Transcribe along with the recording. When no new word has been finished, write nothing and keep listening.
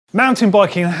Mountain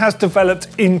biking has developed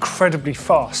incredibly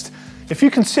fast. If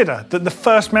you consider that the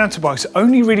first mountain bikes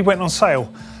only really went on sale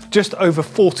just over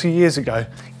 40 years ago,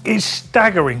 it's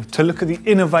staggering to look at the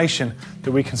innovation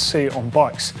that we can see on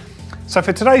bikes. So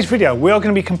for today's video, we are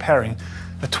going to be comparing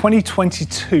a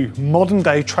 2022 modern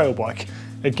day trail bike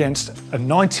against a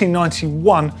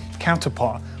 1991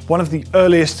 counterpart, one of the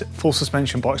earliest full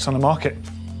suspension bikes on the market.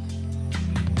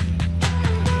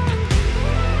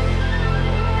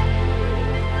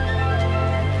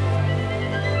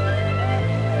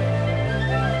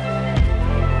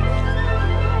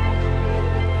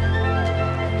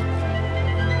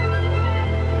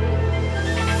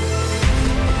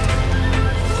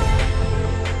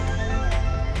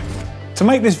 To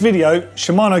make this video,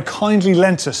 Shimano kindly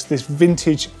lent us this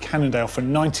vintage Cannondale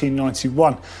from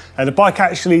 1991. The bike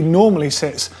actually normally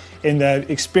sits in their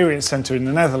experience centre in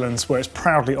the Netherlands, where it's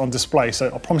proudly on display,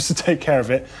 so I promise to take care of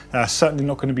it. Certainly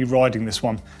not going to be riding this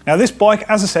one. Now this bike,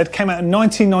 as I said, came out in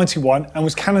 1991 and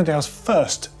was Cannondale's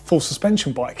first full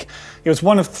suspension bike. It was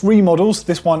one of 3 models.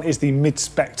 This one is the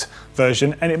mid-spec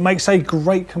version, and it makes a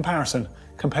great comparison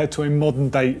compared to a modern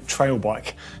day trail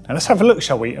bike. Now let's have a look,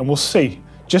 shall we, and we'll see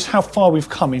just how far we've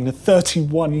come in the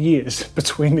 31 years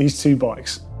between these two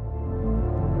bikes.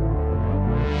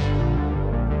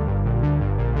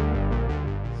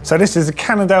 So this is a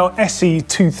Cannondale SE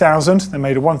 2000. They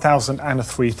made a 1000 and a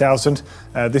 3000.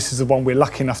 This is the one we're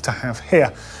lucky enough to have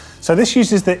here. So this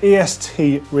uses the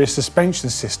EST rear suspension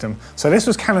system. So this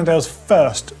was Cannondale's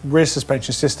first rear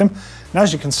suspension system. And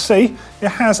as you can see, it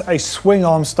has a swing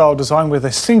arm style design with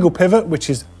a single pivot, which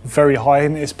is very high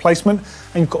in its placement,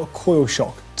 and you've got a coil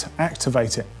shock to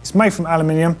activate it. It's made from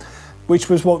aluminium, which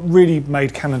was what really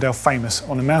made Cannondale famous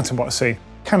on the mountain bike scene.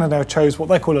 Cannondale chose what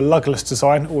they call a lugless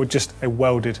design, or just a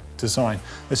welded design,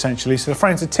 essentially. So the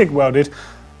frames are TIG welded,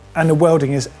 and the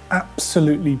welding is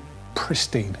absolutely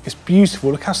pristine. It's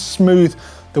beautiful. Look how smooth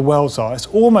the welds are. It's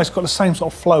almost got the same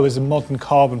sort of flow as a modern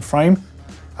carbon frame.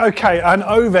 Okay, and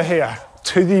over here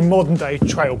to the modern day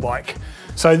trail bike.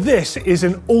 So this is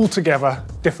an altogether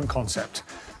different concept.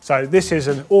 So this is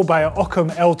an Ooyy Occam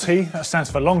LT, that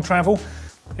stands for long travel.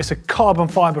 It's a carbon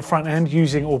fibre front end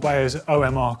using Ooyy's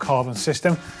OMR carbon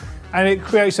system, and it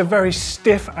creates a very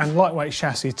stiff and lightweight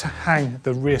chassis to hang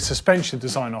the rear suspension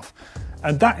design off.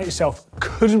 And that itself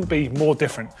couldn't be more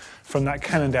different from that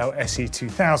Cannondale SE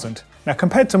 2000. Now,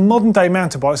 compared to modern day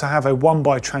mountain bikes that have a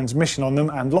 1x transmission on them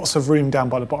and lots of room down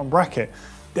by the bottom bracket,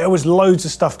 there was loads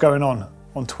of stuff going on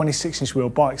 26-inch wheel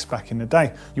bikes back in the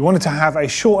day. You wanted to have a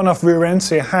short enough rear end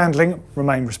so your handling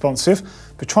remained responsive,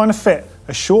 but trying to fit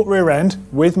a short rear end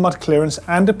with mud clearance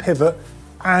and a pivot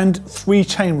and 3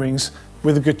 chain rings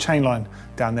with a good chain line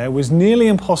down there was nearly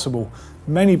impossible.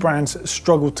 Many brands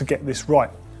struggled to get this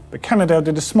right. But Cannondale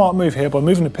did a smart move here by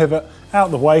moving the pivot out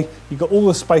of the way. You've got all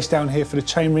the space down here for the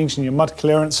chain rings and your mud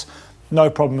clearance, no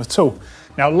problem at all.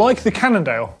 Now, like the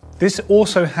Cannondale, this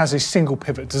also has a single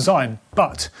pivot design,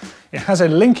 but it has a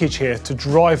linkage here to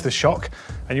drive the shock.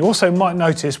 And you also might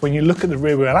notice when you look at the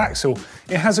rear wheel axle,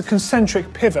 it has a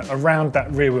concentric pivot around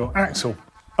that rear wheel axle.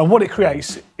 And what it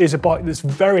creates is a bike that's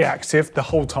very active the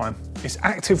whole time. It's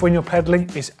active when you're pedaling,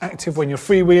 it's active when you're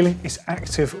freewheeling, it's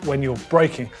active when you're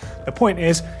braking. The point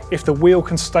is, if the wheel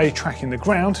can stay tracking the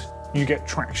ground, you get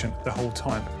traction the whole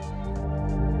time.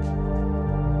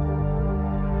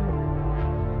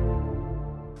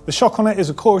 The shock on it is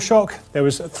a coil shock. There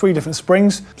was 3 different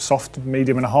springs, soft,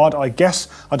 medium and hard, I guess.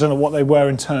 I don't know what they were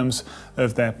in terms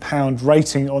of their pound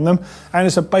rating on them. And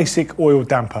it's a basic oil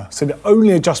damper. So the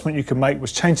only adjustment you could make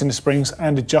was changing the springs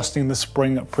and adjusting the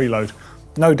spring preload.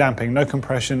 No damping, no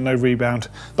compression, no rebound.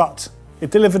 But it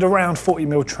delivered around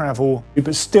 40mm travel,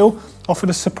 but still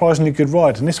offered a surprisingly good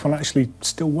ride. And this one actually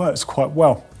still works quite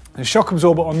well. The shock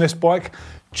absorber on this bike,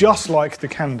 just like the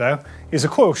Cannondale, is a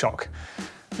coil shock.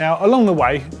 Now, along the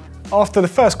way, after the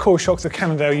first coil shocks the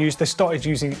Cannondale used, they started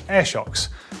using air shocks.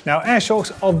 Now, air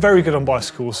shocks are very good on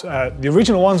bicycles. The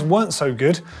original ones weren't so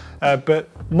good, but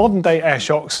modern day air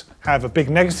shocks have a big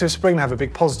negative spring, they have a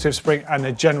big positive spring, and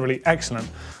they're generally excellent.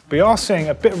 We are seeing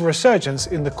a bit of a resurgence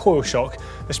in the coil shock,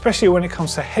 especially when it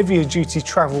comes to heavier duty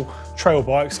travel trail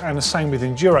bikes, and the same with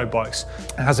enduro bikes.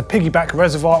 It has a piggyback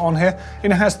reservoir on here,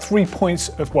 and it has 4 points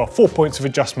of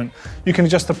adjustment. You can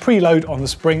adjust the preload on the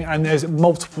spring, and there's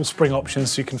multiple spring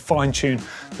options, so you can fine tune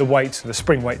the weight, the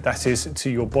spring weight that is, to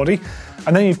your body.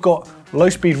 And then you've got low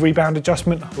speed rebound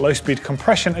adjustment, low speed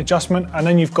compression adjustment, and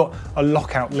then you've got a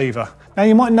lockout lever. Now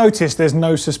you might notice there's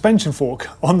no suspension fork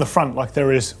on the front like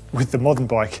there is with the modern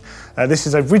bike. This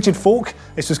is a rigid fork.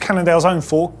 This was Cannondale's own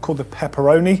fork called the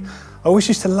Pepperoni. I always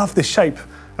used to love this shape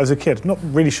as a kid. Not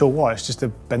really sure why, it's just a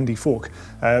bendy fork.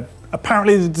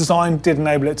 Apparently the design did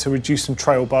enable it to reduce some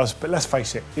trail buzz, but let's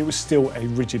face it, it was still a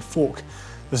rigid fork.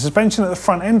 The suspension at the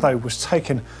front end though was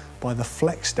taken by the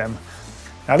flex stem.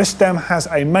 Now this stem has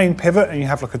a main pivot and you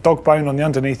have like a dog bone on the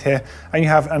underneath here, and you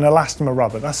have an elastomer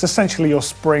rubber. That's essentially your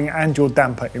spring and your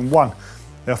damper in one.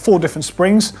 There are 4 different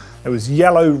springs. There was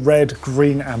yellow, red,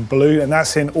 green and blue, and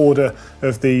that's in order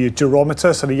of the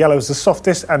durometer. So the yellow is the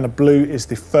softest and the blue is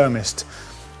the firmest.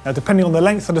 Now depending on the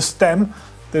length of the stem,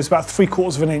 there's about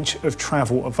 3/4 of an inch of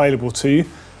travel available to you.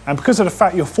 And because of the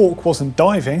fact your fork wasn't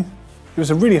diving, it was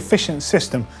a really efficient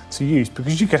system to use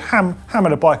because you could hammer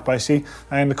the bike basically,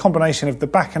 and the combination of the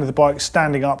back end of the bike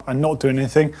standing up and not doing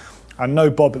anything and no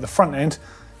bob at the front end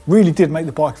really did make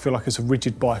the bike feel like it's a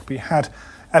rigid bike, but you had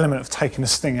element of taking the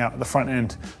sting out at the front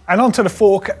end. And onto the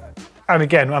fork, and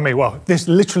again, I mean, well, this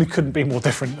literally couldn't be more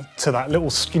different to that little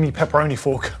skinny pepperoni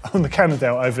fork on the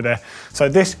Cannondale over there. So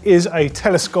this is a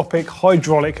telescopic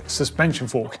hydraulic suspension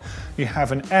fork. You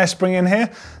have an air spring in here.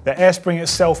 The air spring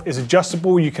itself is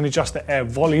adjustable. You can adjust the air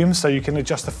volume, so you can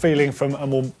adjust the feeling from a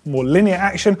more linear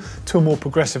action to a more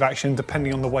progressive action,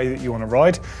 depending on the way that you want to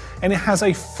ride. And it has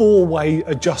a 4-way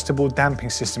adjustable damping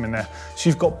system in there. So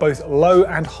you've got both low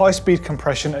and high speed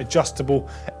compression adjustable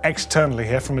externally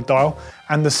here from a dial,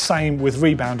 and the same with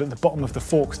rebound at the bottom of the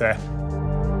fork there.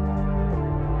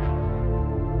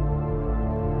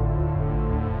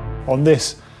 On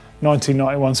this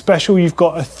 1991 special, you've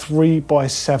got a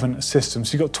 3x7 system.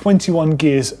 So you've got 21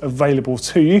 gears available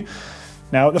to you.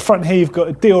 Now at the front here, you've got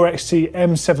a Deore XT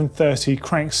M730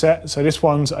 crank set. So this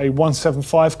one's a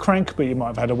 175 crank, but you might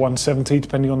have had a 170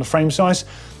 depending on the frame size.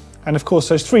 And of course,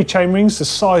 those 3 chain rings, the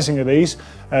sizing of these,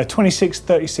 26,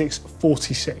 36,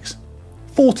 46.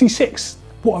 46,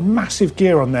 what a massive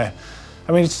gear on there.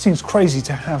 I mean, it seems crazy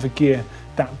to have a gear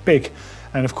that big.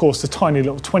 And of course, the tiny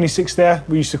little 26 there,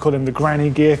 we used to call them the granny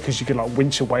gear because you could like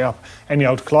winch your way up any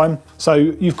old climb. So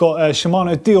you've got a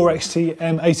Shimano Deore XT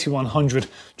M8100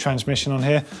 transmission on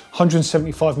here,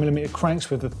 175mm cranks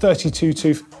with a 32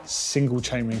 tooth single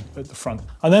chainring at the front.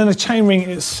 And then the chainring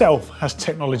itself has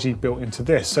technology built into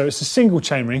this. So it's a single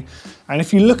chainring. And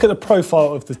if you look at the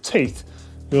profile of the teeth,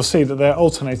 you'll see that they're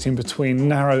alternating between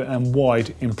narrow and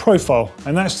wide in profile,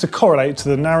 and that's to correlate to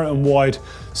the narrow and wide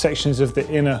sections of the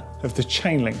inner of the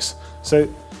chain links.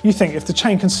 So you think if the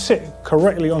chain can sit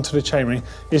correctly onto the chainring,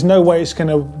 there's no way it's going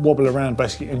to wobble around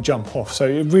basically and jump off. So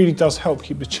it really does help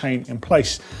keep the chain in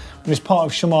place, and it's part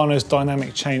of Shimano's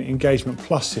Dynamic Chain Engagement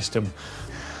Plus system.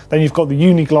 Then you've got the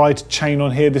Uniglide chain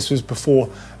on here. This was before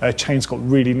chains got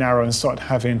really narrow and started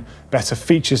having better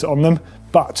features on them,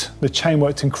 but the chain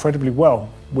worked incredibly well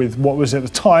with what was at the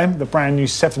time the brand new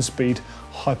 7-speed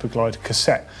Hyperglide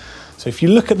cassette. So if you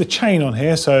look at the chain on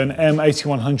here, so an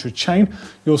M8100 chain,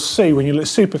 you'll see when you look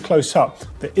super close up,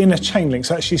 the inner chain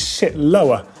links actually sit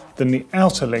lower than the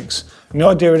outer links. And the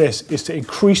idea of this is to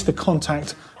increase the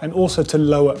contact and also to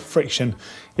lower friction.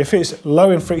 If it's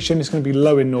low in friction, it's going to be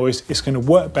low in noise, it's going to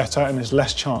work better, and there's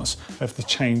less chance of the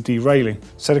chain derailing.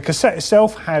 So the cassette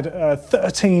itself had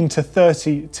 13 to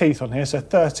 30 teeth on here, so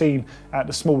 13 at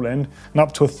the small end and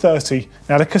up to a 30.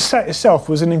 Now the cassette itself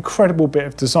was an incredible bit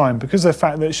of design because of the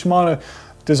fact that Shimano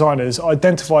designers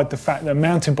identified the fact that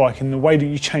mountain biking, the way that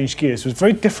you change gears, was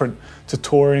very different to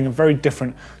touring and very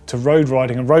different to road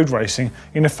riding and road racing,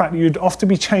 in the fact that you'd often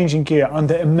be changing gear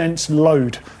under immense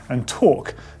load and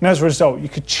torque. And as a result, you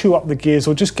could chew up the gears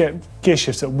or just get gear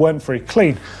shifts that weren't very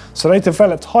clean. So they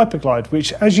developed Hyperglide,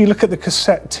 which as you look at the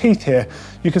cassette teeth here,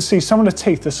 you can see some of the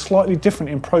teeth are slightly different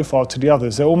in profile to the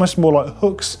others. They're almost more like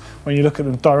hooks when you look at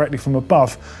them directly from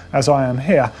above, as I am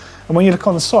here. And when you look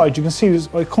on the side, you can see there's,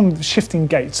 I call them shifting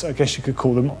gates, I guess you could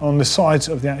call them, on the sides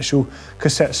of the actual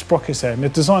cassette sprockets there. And they're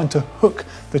designed to hook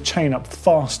the chain up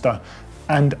faster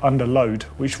and under load,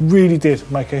 which really did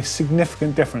make a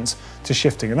significant difference to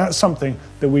shifting. And that's something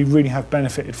that we really have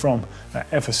benefited from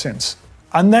ever since.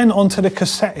 And then onto the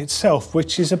cassette itself,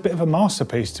 which is a bit of a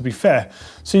masterpiece, to be fair.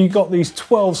 So you've got these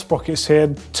 12 sprockets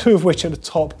here, 2 of which at the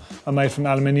top are made from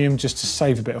aluminium just to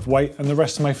save a bit of weight, and the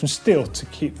rest are made from steel to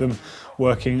keep them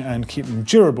working and keep them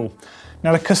durable.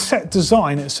 Now the cassette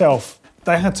design itself,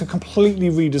 they had to completely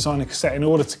redesign the cassette in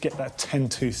order to get that 10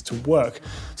 tooth to work.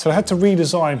 So they had to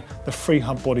redesign the free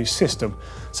hub body system.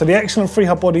 So the excellent free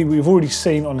hub body we've already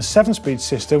seen on the 7-speed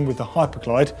system with the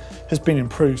Hyperglide has been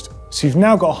improved. So you've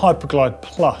now got a Hyperglide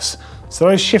Plus. So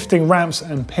those shifting ramps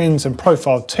and pins and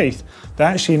profile teeth, they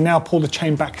actually now pull the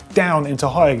chain back down into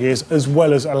higher gears as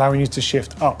well as allowing you to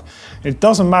shift up. It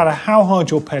doesn't matter how hard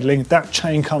you're pedaling, that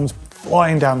chain comes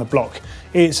flying down the block.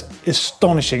 It's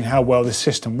astonishing how well this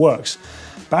system works.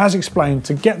 But as explained,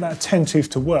 to get that 10 tooth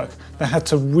to work, they had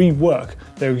to rework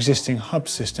their existing hub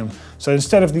system. So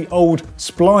instead of the old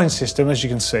spline system, as you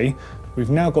can see, we've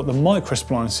now got the micro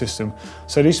spline system.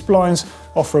 So these splines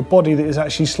offer a body that is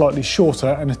actually slightly shorter,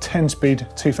 and a 10-speed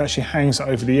tooth actually hangs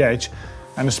over the edge,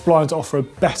 and the splines offer a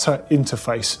better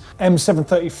interface.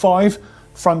 M735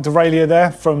 front derailleur there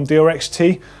from Deore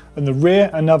XT, and the rear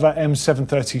another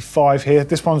M735 here.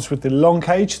 This one's with the long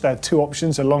cage. They had two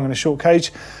options, a long and a short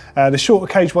cage. The shorter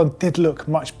cage one did look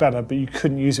much better, but you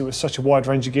couldn't use it with such a wide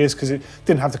range of gears because it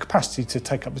didn't have the capacity to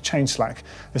take up the chain slack,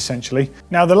 essentially.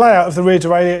 Now the layout of the rear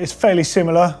derailleur is fairly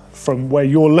similar from where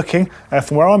you're looking.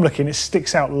 From where I'm looking, it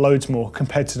sticks out loads more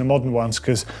compared to the modern ones,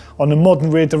 because on the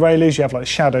modern rear derailleurs you have like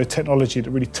shadow technology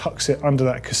that really tucks it under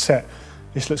that cassette.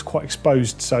 This looks quite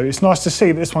exposed, so it's nice to see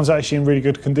that this one's actually in really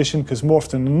good condition, because more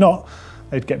often than not,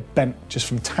 they'd get bent just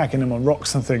from tagging them on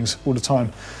rocks and things all the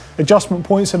time. Adjustment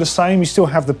points are the same. You still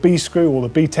have the B screw or the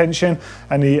B tension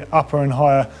and the upper and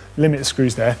higher limit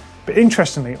screws there. But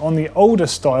interestingly, on the older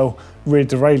style rear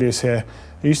derailleurs here,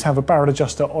 they used to have a barrel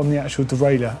adjuster on the actual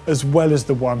derailleur, as well as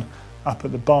the one up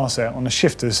at the bars there on the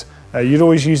shifters. You'd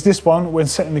always use this one when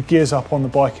setting the gears up on the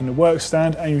bike in the work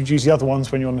stand, and you'd use the other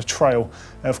ones when you're on the trail.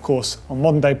 Of course, on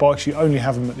modern day bikes, you only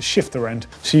have them at the shifter end.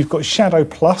 So you've got Shadow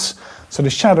Plus. So the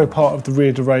shadow part of the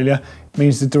rear derailleur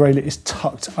means the derailleur is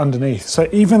tucked underneath. So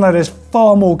even though there's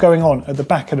far more going on at the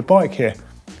back of the bike here,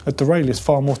 the derailleur is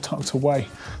far more tucked away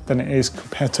than it is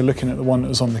compared to looking at the one that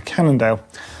was on the Cannondale.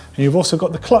 And you've also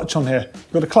got the clutch on here.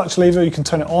 You've got the clutch lever, you can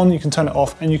turn it on, you can turn it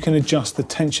off, and you can adjust the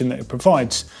tension that it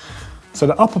provides. So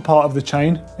the upper part of the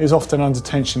chain is often under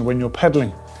tension when you're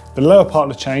pedaling. The lower part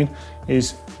of the chain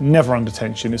is never under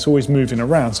tension, it's always moving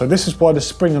around. So this is why the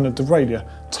spring on the derailleur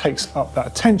takes up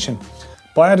that tension.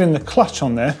 By adding the clutch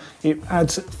on there, it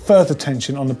adds further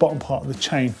tension on the bottom part of the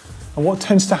chain. And what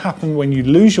tends to happen when you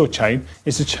lose your chain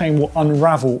is the chain will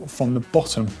unravel from the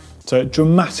bottom. So it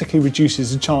dramatically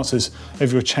reduces the chances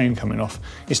of your chain coming off.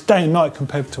 It's day and night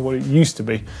compared to what it used to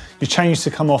be. Your chain used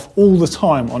to come off all the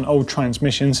time on old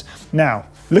transmissions. Now,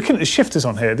 looking at the shifters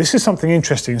on here, this is something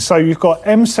interesting. So you've got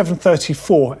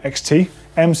M734 XT,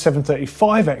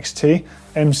 M735 XT,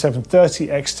 M730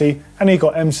 XT, and you've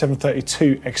got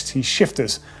M732 XT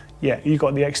shifters. Yeah, you've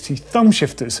got the XT thumb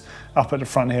shifters up at the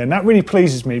front here. And that really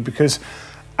pleases me, because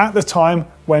at the time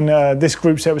when this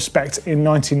group set was spec'd in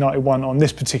 1991 on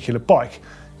this particular bike,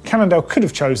 Cannondale could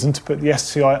have chosen to put the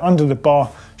STI under the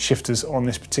bar shifters on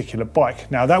this particular bike.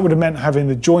 Now that would have meant having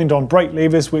the joined on brake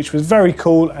levers, which was very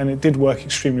cool and it did work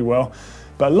extremely well.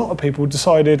 But a lot of people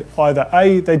decided either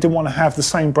A, they didn't want to have the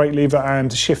same brake lever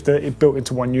and shifter it built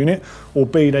into one unit, or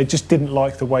B, they just didn't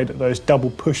like the way that those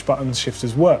double push button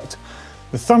shifters worked.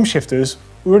 The thumb shifters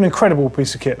were an incredible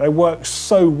piece of kit. They work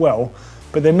so well,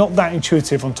 but they're not that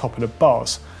intuitive on top of the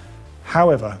bars.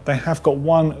 However, they have got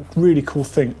one really cool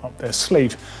thing up their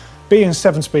sleeve. Being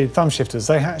 7-speed thumb shifters,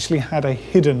 they actually had a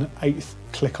hidden 8th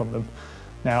click on them.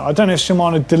 Now, I don't know if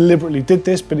Shimano deliberately did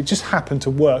this, but it just happened to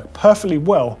work perfectly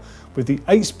well with the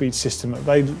 8-speed system that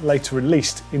they later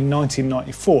released in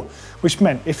 1994, which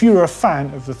meant if you were a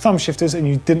fan of the thumb shifters and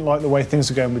you didn't like the way things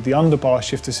are going with the underbar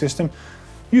shifter system,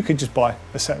 you could just buy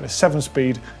a set of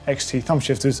 7-speed XT thumb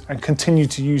shifters and continue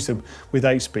to use them with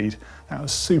 8-speed. That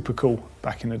was super cool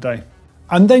back in the day.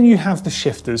 And then you have the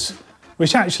shifters,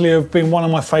 which actually have been one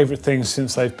of my favourite things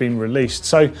since they've been released.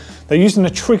 So they're using a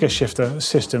trigger shifter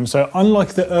system. So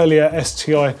unlike the earlier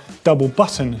STI double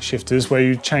button shifters where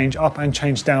you change up and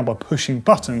change down by pushing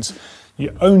buttons,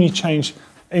 you only change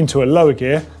into a lower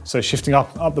gear, so shifting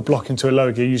up the block into a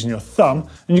lower gear using your thumb,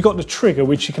 and you've got the trigger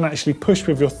which you can actually push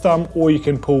with your thumb or you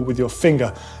can pull with your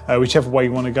finger, whichever way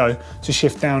you want to go to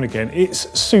shift down again.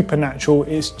 It's super natural,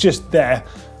 it's just there,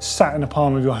 sat in the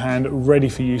palm of your hand, ready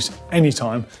for use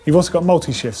anytime. You've also got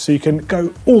multi-shift, so you can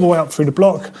go all the way up through the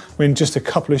block in just a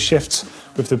couple of shifts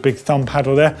with the big thumb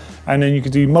paddle there, and then you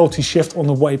can do multi-shift on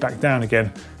the way back down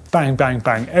again. Bang, bang,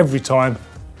 bang, every time,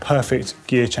 perfect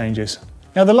gear changes.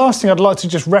 Now the last thing I'd like to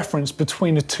just reference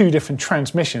between the two different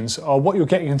transmissions are what you're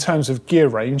getting in terms of gear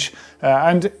range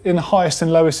and in the highest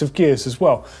and lowest of gears as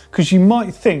well. Because you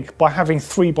might think by having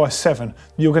 3x7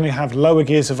 you're going to have lower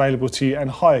gears available to you and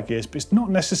higher gears, but it's not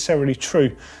necessarily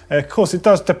true. Of course it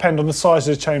does depend on the size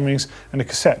of the chainrings and the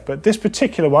cassette, but this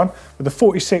particular one with the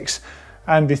 46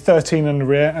 and the 13 on the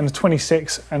rear and the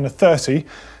 26 and the 30,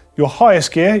 your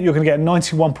highest gear you're going to get a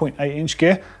 91.8 inch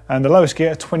gear and the lowest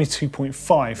gear a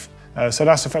 22.5. So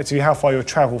that's effectively how far you'll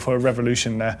travel for a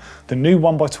revolution there. The new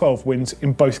 1x12 wins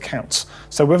in both counts.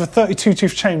 So with a 32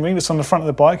 tooth chainring that's on the front of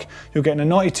the bike, you're getting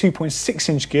a 92.6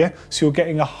 inch gear, so you're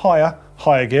getting a higher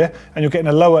higher gear, and you're getting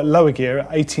a lower gear at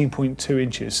 18.2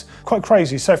 inches. Quite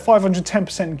crazy. So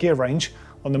 510% gear range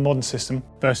on the modern system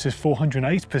versus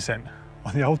 408%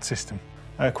 on the old system.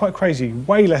 Quite crazy.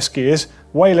 Way less gears,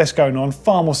 way less going on,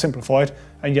 far more simplified,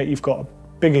 and yet you've got a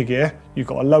bigger gear, you've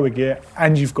got a lower gear,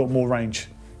 and you've got more range.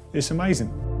 It's amazing.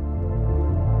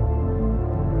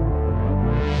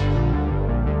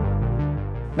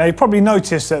 Now you probably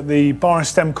noticed that the bar and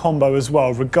stem combo as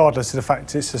well, regardless of the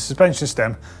fact it's a suspension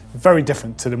stem, very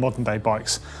different to the modern day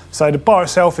bikes. So the bar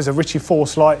itself is a Ritchie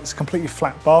Force Light, it's a completely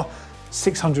flat bar,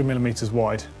 600mm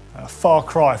wide. A far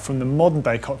cry from the modern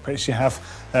day cockpits. You have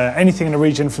anything in the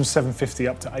region from 750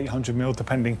 up to 800mm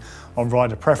depending on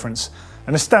rider preference.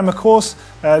 And the stem, of course,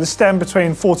 the stem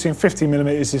between 40 and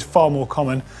 50mm is far more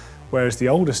common, whereas the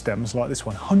older stems like this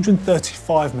one,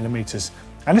 135mm.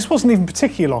 And this wasn't even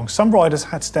particularly long. Some riders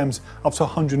had stems up to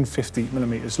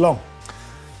 150mm long.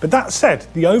 But that said,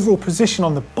 the overall position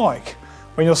on the bike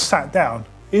when you're sat down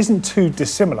isn't too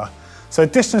dissimilar. So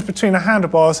the distance between the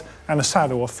handlebars and the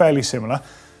saddle are fairly similar,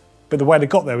 but the way they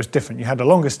got there was different. You had a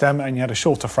longer stem and you had a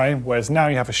shorter frame, whereas now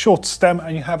you have a shorter stem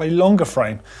and you have a longer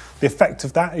frame. The effect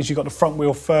of that is you've got the front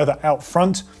wheel further out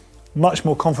front, much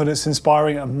more confidence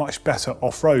inspiring and much better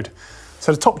off-road.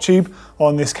 So the top tube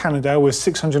on this Cannondale was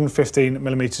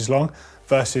 615mm long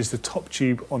versus the top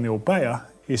tube on the Ooyy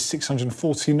is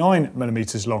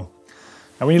 649mm long.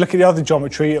 Now when you look at the other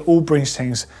geometry, it all brings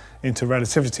things into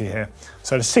relativity here.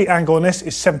 So the seat angle on this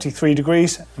is 73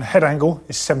 degrees and the head angle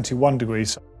is 71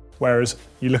 degrees. Whereas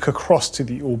you look across to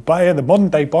the Ooyy, the modern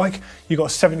day bike, you've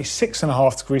got a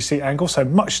 76.5 degree seat angle, so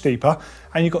much steeper,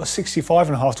 and you've got a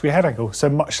 65.5 degree head angle, so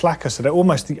much slacker, so they're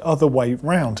almost the other way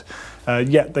round.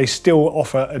 Yet they still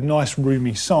offer a nice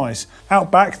roomy size.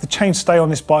 Out back, the chainstay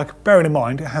on this bike, bearing in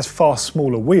mind it has far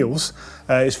smaller wheels,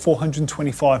 is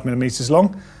 425mm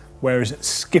long, whereas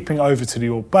skipping over to the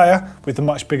Ooyy with the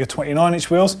much bigger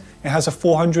 29-inch wheels, it has a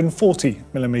 440mm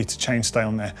chainstay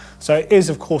on there. So it is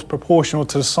of course proportional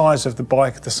to the size of the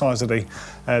bike, the size of the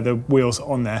wheels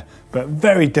on there, but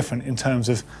very different in terms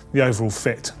of the overall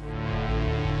fit.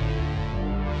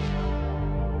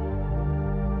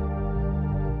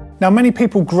 Now many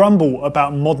people grumble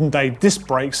about modern day disc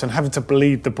brakes and having to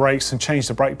bleed the brakes and change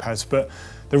the brake pads, but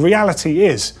the reality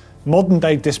is modern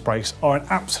day disc brakes are an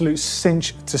absolute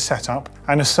cinch to set up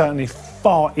and are certainly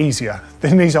far easier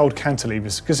than these old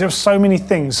cantilevers because there are so many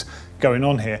things going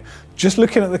on here. Just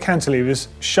looking at the cantilevers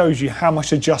shows you how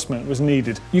much adjustment was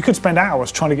needed. You could spend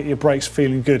hours trying to get your brakes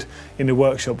feeling good in the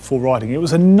workshop before riding. It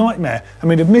was a nightmare. I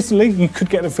mean, admittedly, you could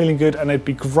get them feeling good and they'd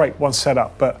be great once set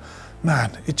up, but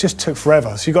man, it just took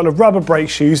forever. So you've got the rubber brake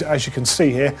shoes, as you can see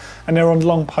here, and they're on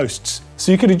long posts.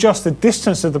 So you could adjust the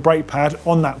distance of the brake pad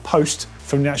on that post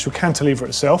from the actual cantilever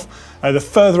itself. The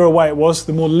further away it was,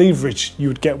 the more leverage you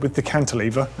would get with the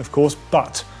cantilever, of course,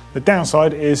 but the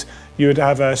downside is you would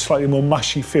have a slightly more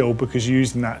mushy feel because you're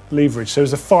using that leverage. So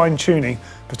there's a fine tuning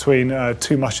between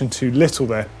too much and too little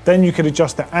there. Then you could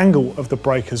adjust the angle of the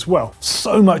brake as well.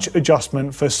 So much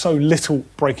adjustment for so little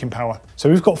braking power. So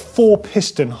we've got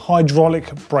 4-piston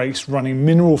hydraulic brakes running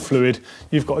mineral fluid.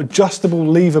 You've got adjustable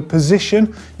lever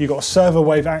position. You've got servo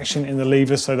wave action in the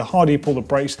levers. So the harder you pull the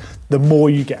brakes, the more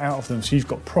you get out of them. So you've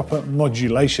got proper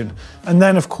modulation. And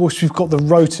then of course you've got the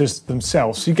rotors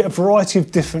themselves. So you get a variety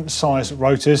of different size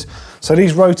rotors. So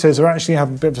these rotors are actually have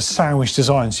a bit of a sandwich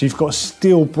design. So you've got a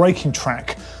steel braking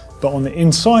track, but on the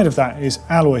inside of that is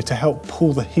alloy to help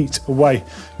pull the heat away.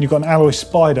 You've got an alloy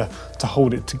spider to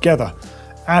hold it together.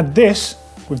 Add this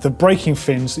with the braking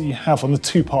fins that you have on the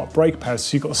 2-part brake pads.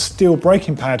 So you've got a steel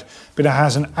braking pad, but it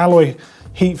has an alloy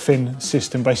heat fin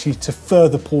system basically to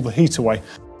further pull the heat away.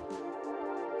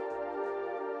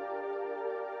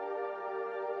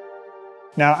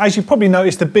 Now, as you probably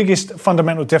noticed, the biggest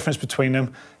fundamental difference between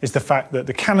them is the fact that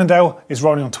the Cannondale is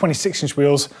rolling on 26-inch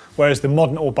wheels, whereas the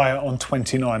modern Ooyy are on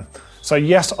 29. So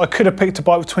yes, I could have picked a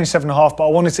bike with 27.5, but I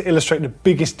wanted to illustrate the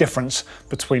biggest difference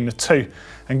between the two.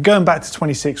 And going back to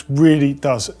 26 really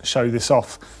does show this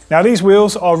off. Now, these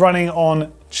wheels are running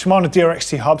on Shimano Deore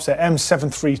XT hubs, they're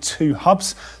M732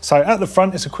 hubs. So at the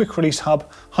front, it's a quick release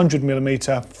hub,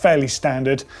 100mm, fairly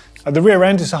standard. At the rear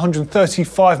end, it's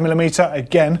 135mm,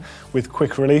 again, with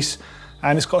quick release.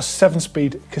 And it's got a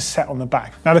 7-speed cassette on the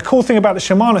back. Now, the cool thing about the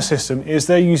Shimano system is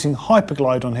they're using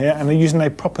Hyperglide on here and they're using a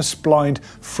proper splined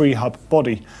free hub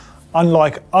body.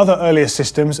 Unlike other earlier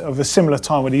systems of a similar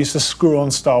time where they used a screw-on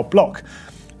style block.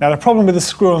 Now, the problem with the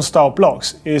screw-on style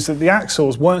blocks is that the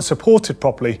axles weren't supported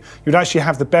properly. You'd actually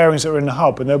have the bearings that are in the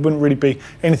hub and there wouldn't really be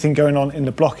anything going on in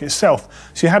the block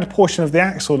itself. So you had a portion of the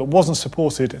axle that wasn't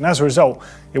supported, and as a result,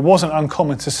 it wasn't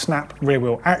uncommon to snap rear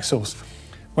wheel axles.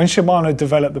 When Shimano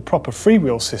developed the proper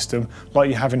freewheel system, like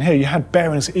you have in here, you had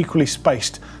bearings equally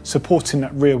spaced, supporting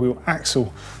that rear wheel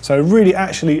axle. So really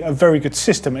actually a very good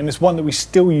system, and it's one that we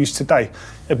still use today.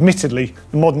 Admittedly,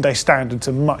 the modern day standards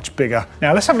are much bigger.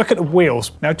 Now let's have a look at the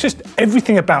wheels. Now just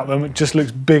everything about them just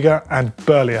looks bigger and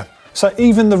burlier. So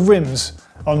even the rims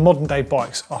on modern day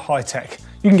bikes are high tech.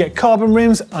 You can get carbon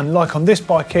rims, and like on this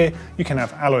bike here, you can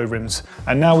have alloy rims.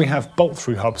 And now we have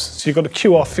bolt-through hubs. So you've got a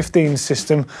QR15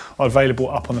 system available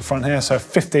up on the front here, so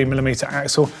 15mm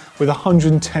axle with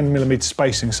 110mm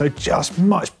spacing, so just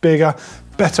much bigger,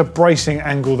 better bracing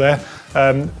angle there.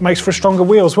 Makes for a stronger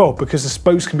wheel as well, because the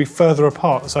spokes can be further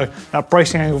apart. So that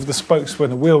bracing angle of the spokes when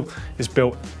the wheel is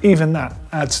built, even that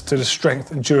adds to the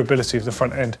strength and durability of the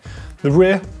front end. The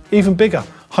rear, even bigger,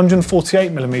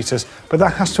 148mm, but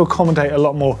that has to accommodate a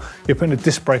lot more. You're putting a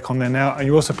disc brake on there now, and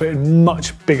you're also putting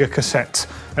much bigger cassettes.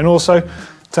 And also,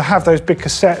 to have those big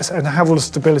cassettes and to have all the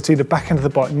stability, the back end of the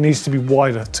bike needs to be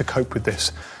wider to cope with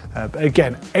this. But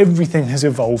again, everything has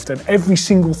evolved, and every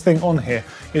single thing on here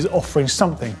is offering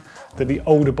something that the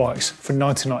older bikes from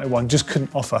 1991 just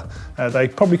couldn't offer. They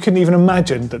probably couldn't even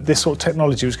imagine that this sort of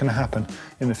technology was going to happen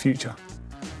in the future.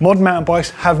 Modern mountain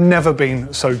bikes have never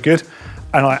been so good,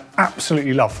 and I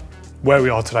absolutely love where we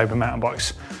are today with mountain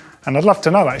bikes. And I'd love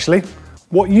to know actually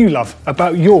what you love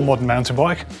about your modern mountain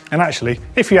bike, and actually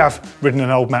if you have ridden an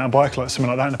old mountain bike like something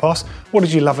like that in the past, what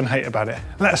did you love and hate about it?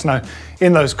 Let us know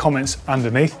in those comments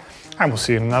underneath, and we'll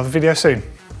see you in another video soon.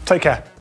 Take care.